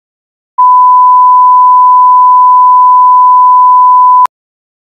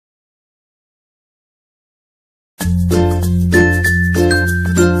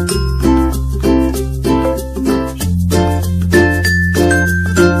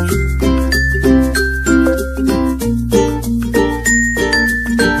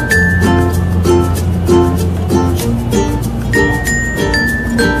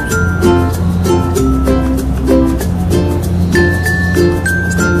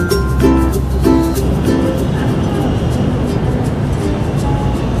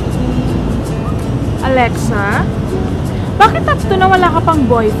Alexa? Bakit up to na wala ka pang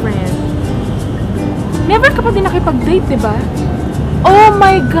boyfriend? Never ka pa din nakipag-date, diba? Oh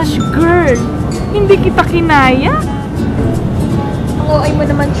my gosh, girl! Hindi kita kinaya? Ang OA mo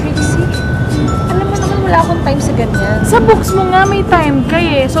naman, Trixie. Alam mo naman wala akong time sa ganyan. Sa books mo nga may time ka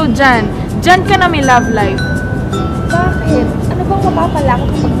eh. So dyan ka na may love life. Bakit? Ano bang mapapala ko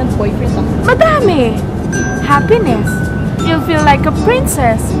kapag nag-boyfriend ako? Madami! Happiness. You'll feel like a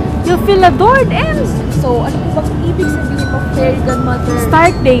princess. You'll feel adored and... So, ano po bang ibig sabihin mo, fairy godmother?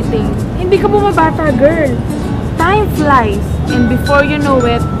 Start dating. Hindi ka bumabata, girl. Time flies. And before you know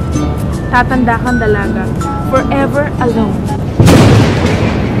it, tatanda kang dalaga. Forever alone.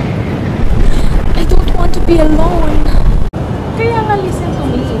 I don't want to be alone. Kaya nga listen to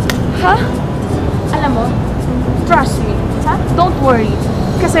me. Ha? Alam mo, trust me. Ha? Don't worry.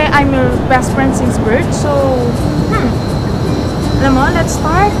 Kasi I'm your best friend since birth, so... Alam mo, let's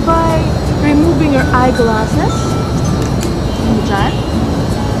start by removing your eyeglasses. Diyan.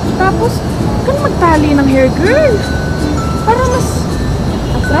 Tapos, kan magtali ng hair, girl. Para mas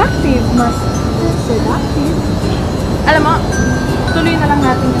attractive, mas seductive. Alam mo, tuloy na lang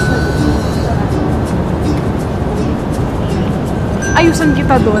natin yung sagot. Ayusan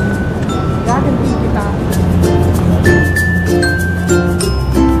kita doon. Gagantin kita.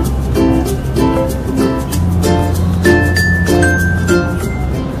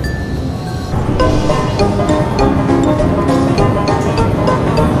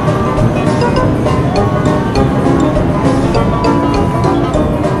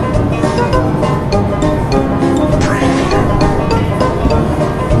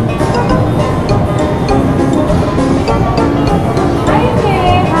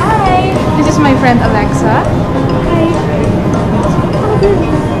 Friend Alexa. Hi.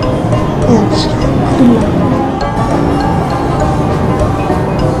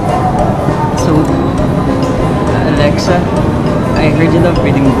 So, Alexa, I heard you love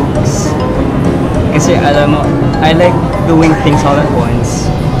reading books. Kasi alam mo, I like doing things all at once.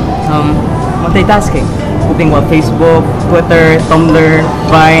 Multitasking. Cooking while Facebook, Twitter, Tumblr,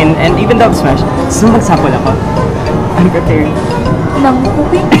 Vine, and even Dog Smash. So magsapol ako. I'm prepared. Lang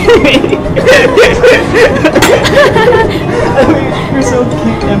cooking? You're so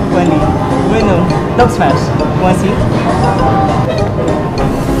cute and funny. Bueno, Dog Smash. Wanna see?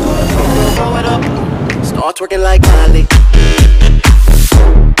 Start twerking like Miley.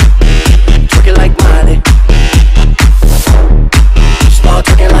 Twerking like Miley. Start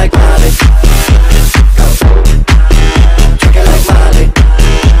twerking like Miley. Twerking like Miley.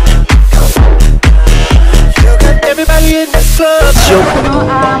 You got everybody in this club.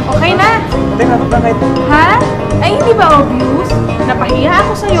 Okay na? Teka, bakit? Ha? Ay, hindi ba obvious? Napahiya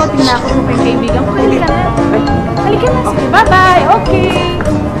ako sa'yo, tinakot mo pa yung kaibigan ko. Halika na. Halika na. Sige, bye-bye. Okay.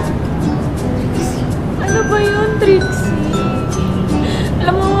 Ano ba yun, Trixie?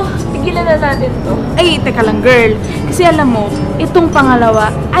 Alam mo, tigilan na natin to. Ay, teka lang, girl. Kasi alam mo, itong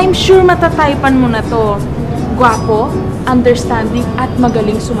pangalawa, I'm sure matataypan mo na to. Gwapo, understanding, at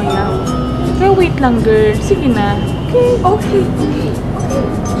magaling sumayaw. Pero wait lang, girl. Sige na. Okay.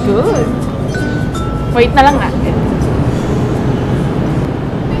 Good. Wait na lang natin.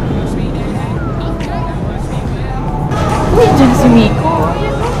 Uy, dyan si Miko.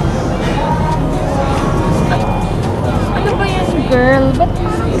 Ano ba yan, girl? Ba't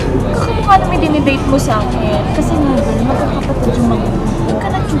kakamukha na may dinidate mo sa akin? Kasi nga, girl, magkakapatid yung mga huwag ka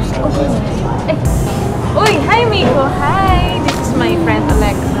na-choose. Okay na. Uy, hi Miko. Hi. This is my friend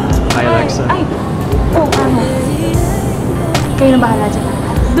Alexa. Hi, Alexa. Ay. Oh, ano? Kayo na bahala dyan.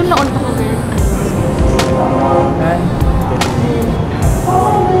 Doon na ulit ako, girl. Hi.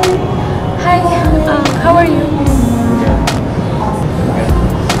 Hi, how are you?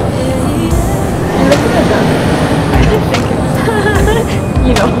 You look good, Thank you.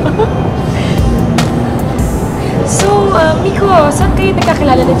 You know. So, Miko, saan kayo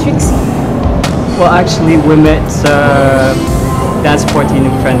nagkakilala ni Trixie? Well, actually, we met sa dance party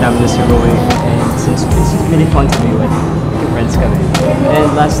ng friend namin na si Roy. And since it's really fun to be with friends kami.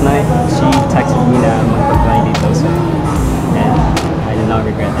 And last night, she texted me na magpag-blind date daw siya. And I did not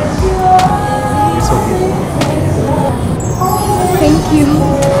regret it. You're so beautiful. Thank you.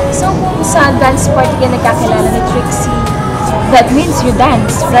 So, kung sa dance party ka nagkakilala ni Trixie, that means you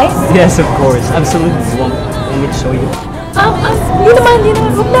dance, right? Yes, of course. Absolutely. Want me to show you? Hindi naman.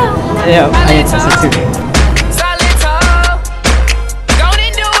 Huwag na. Yeah, I it's too.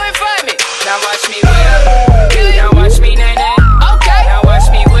 Watch me.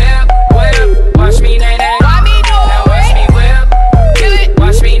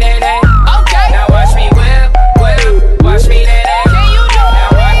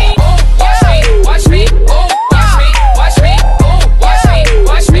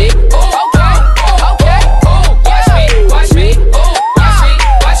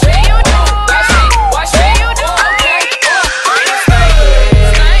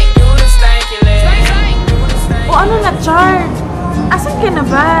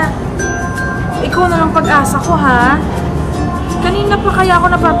 kaya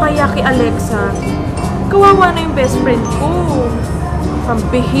ako napapahiya kay Alexa. Kawawa na yung best friend ko.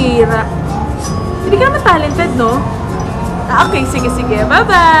 Pambihira. Hindi ka naman talented, no? Okay, sige.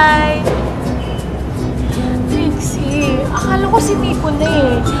 Bye-bye! Trixie, akala ko si Nico na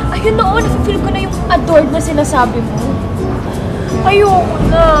eh. Ayun noon, nafe-feel ko na yung adored na sinasabi mo. Ayoko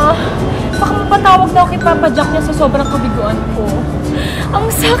na. Baka mapatawag na ako kay Papa Jack niya sa sobrang kabiguan ko.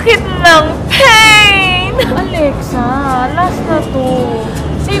 Ang sakit ng pain! Alexa, last na to.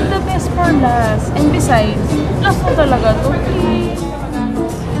 Save the best for last. And besides, last na talaga to. Please.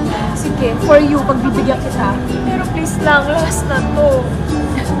 Sige, for you, pagbibigyan kita. Pero please lang, last na to.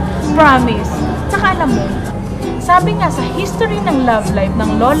 Promise. Tsaka alam mo, sabi nga sa history ng love life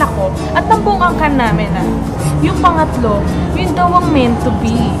ng lola ko at ng buong angkan namin yung pangatlo, yun daw ang meant to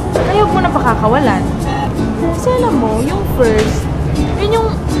be. Kaya huwag mo na pakakawalan. Kasi alam mo, yung first, yun yung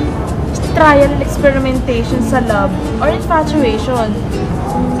trial and experimentation sa love or infatuation.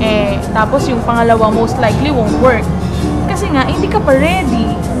 Tapos yung pangalawa most likely won't work. Kasi nga, hindi ka pa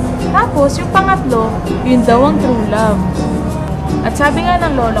ready. Tapos, yung pangatlo, yun daw ang true love. At sabi nga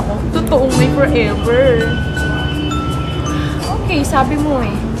ng lola ko, totoong may forever. Okay, sabi mo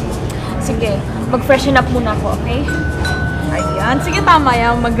eh. Sige, mag-freshen up muna ako, okay? Ayan, sige tama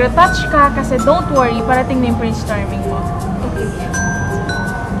yan. Mag-retouch ka kasi don't worry, parating na yung Prince Charming mo. Okay.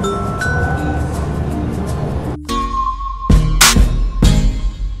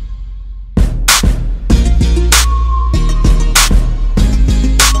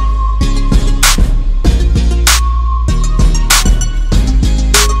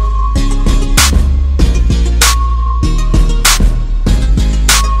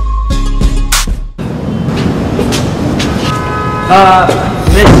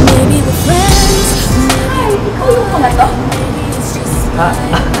 Miss. Hi, ikaw yung pala to?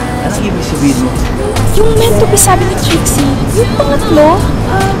 Anong ibig sabihin mo? Yung meant to be sabi ni Trixie, yung pangatlo,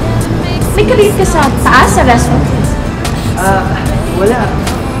 may kaligid ka sa taas sa restaurant. Wala.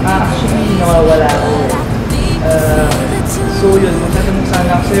 Actually, nawawala ako. So yun, magtatanong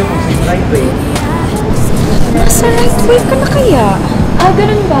sana ako sa'yo kung saan right way. Nasa right way ka na kaya?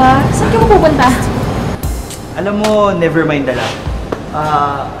 Ganun ba? Saan ka mapupunta? Alam mo, never mind na lang.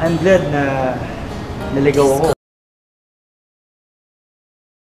 I'm glad na naligaw ako.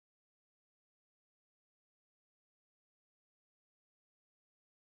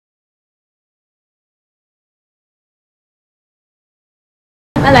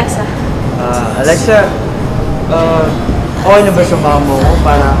 Alexa. Alexa, okay na ba sumama mo ko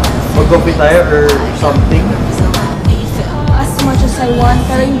para mag-coffee tayo or something? As much as I want,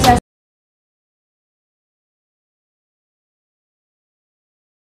 pero yung just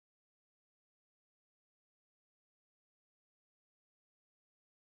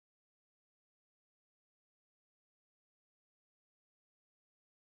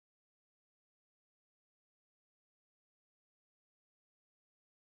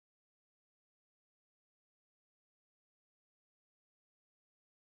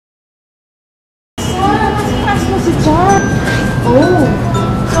Si John. Oh,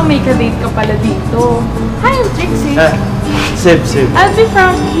 so may ka-date ka pala dito. Hi, I'm Trixie. Sib. I'll be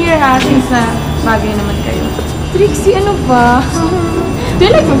from here since na bagay naman kayo. Trixie, ano ba? Do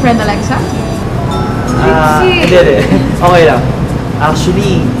you like my friend Alexa? Trixie. Hindi. Okay lang.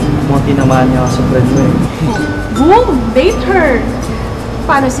 Actually, monti naman niya ako sa friend mo eh. Boom! Date her!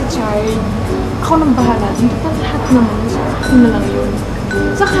 paano si Chard? Ako nang bahala. Hindi pa lahat naman. Sa akin na lang yun.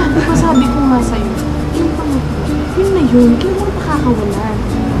 Saka, di ba sabi ko nga sa'yo, yung pangatlo, yun na yun. Kaya mo pakakawalan.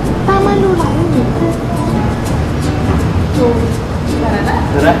 Tama lola ko. So, tara na.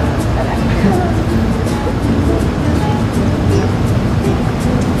 Tara.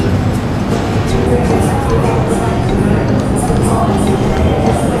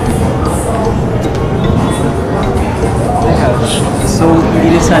 So,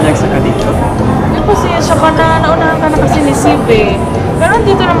 hindi rin sana sa dito? Yung pasensya ka na, naunahan ka na kasi ni Sib eh. Pero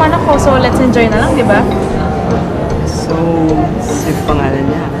nandito naman ako, so let's enjoy na lang, di ba? So, Sib pangalan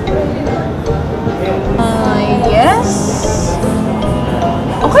niya. Yes?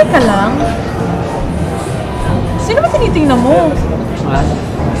 Okay ka lang? Sino ba tinitingnan mo? Ah,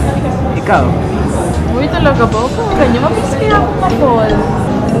 ikaw? Uy, talaga ba? Huwag kang ganyan. Mabilis kaya akong ma-fall.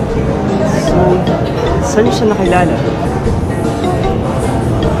 So, saan niyo siya nakilala?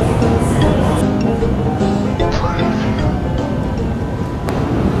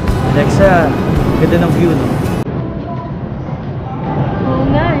 Alexa, ganda ng view, no? Oo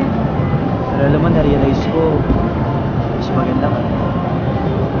nga eh. Pero alam mo, na-realize ko, mas maganda ka.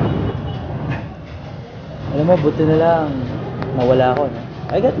 Alam mo, buti na lang, nawala ako, no?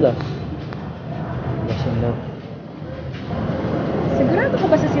 I got lost. Lost in love. Sigurado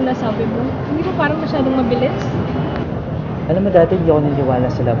sinasabi mo? Hindi ba parang masyadong mabilis? Alam mo dati hindi ako naniniwala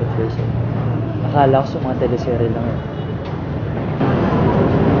sa love at first sight. Akala ko sa mga teleserye lang yun.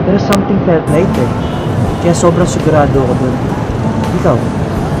 Pero something felt right eh. Kaya sobrang sigurado ako dun. Ikaw,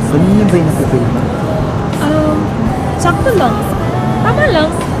 ganun yun ba yung napipil mo? Sakto lang. Tama lang.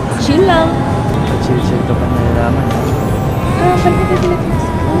 Chill lang. Chill-chill ka pa nalalaman ha? Balik na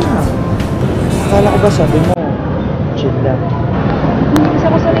sila. Akala ko ba sabi mo, chill lang. Hindi kasi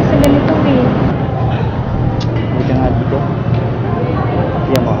ako sanay sa ganito eh. Hindi ka nga dito.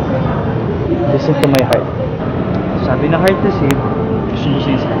 Tiyan mo. Listen to my heart. Sabi na heart kasi, gusto niya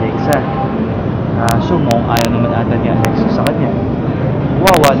siya sa Alexa. So mo, ayaw naman ata ni Alexa sa kanya.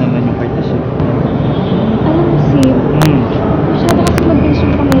 Wawa naman yung heart kasi. Alam mo, Sim, masyado kasi mabilis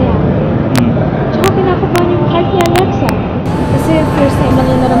yung pangyayari. Tsaka kinakabahan yung heart ni Alexa. Kasi first time lang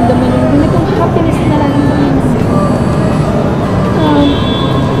yung naramdaman yung ganitong happiness na nararamdaman niya.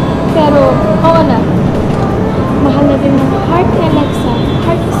 Pero, oo na. Mahal na din ng heart ni Alexa.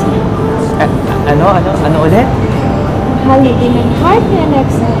 Heart ni Sim. Ano ulit? Mahal na din ng heart ni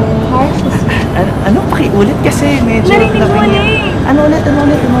Alexa. Heart ni Sim. Ano pakiulit kasi medyo... Narinig mo na eh. Ano ulit?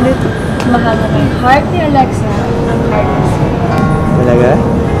 Mahal na ng heart ni Alexa ang heart ni Sim. Talaga?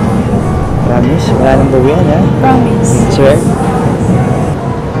 Promise? Wala nang bawian ha? Promise. Sure? I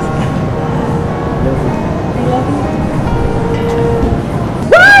love you.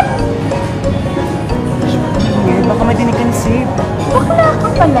 Baka madinig ka ni Sib. Bakla ka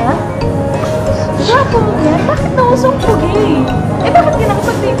pala? Gwapo mo yan? Bakit nausong pugi? Bakit ka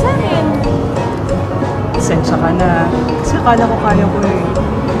nakapag-date sa akin? Sensya ka na. Kasi akala ko kaya ko eh.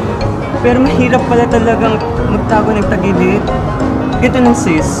 Pero mahirap pala talagang magtago ng tagilid. Ito ng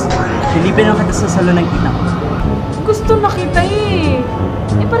sis, nilipin lang kita sa salon ng ina ko. Gusto na kita eh.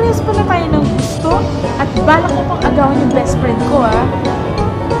 Parehas pala tayo ng gusto. At balak ko pang agawan yung best friend ko ah.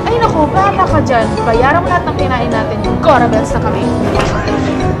 Ay naku, bahala ka dyan. Bayaran mo lahat ng kinain natin. Cora bells na kami.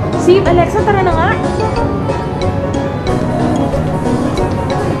 Sim, Alexa, tara na nga.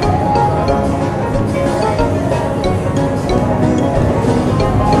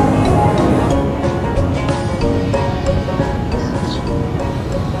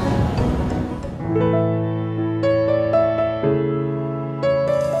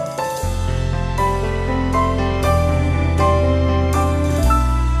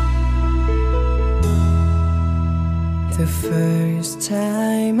 The first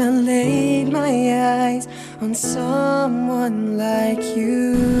time I laid my eyes on someone like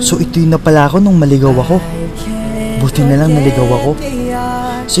you. So ito'y na pala ako nung maligaw ako. Buti na lang naligaw ako.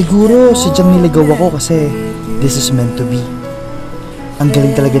 Siguro sadyang niligaw ako kasi this is meant to be. Ang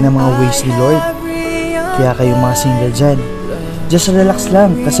galing talaga ng mga ways ni Lord. Kaya kayo mga single dyan, just relax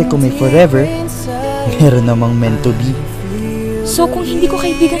lang kasi kung may forever, meron namang meant to be. So kung hindi ko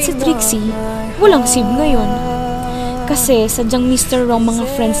kaibigan si Trixie, walang Sib ngayon. Kasi sadyang Mr. Wrong mga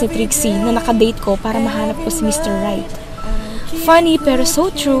friends ni Trixie na nakadate ko para mahanap ko si Mr. Right. Funny pero so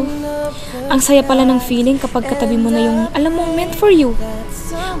true. Ang saya pala ng feeling kapag katabi mo na yung alam mong meant for you.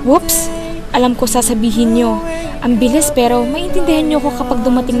 Whoops! Alam ko sasabihin nyo. Ang bilis pero maintindihan nyo ko kapag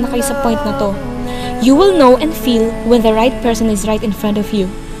dumating na kayo sa point na to. You will know and feel when the right person is right in front of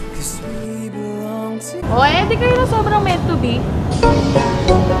you. O, di kayo na sobrang meant to be.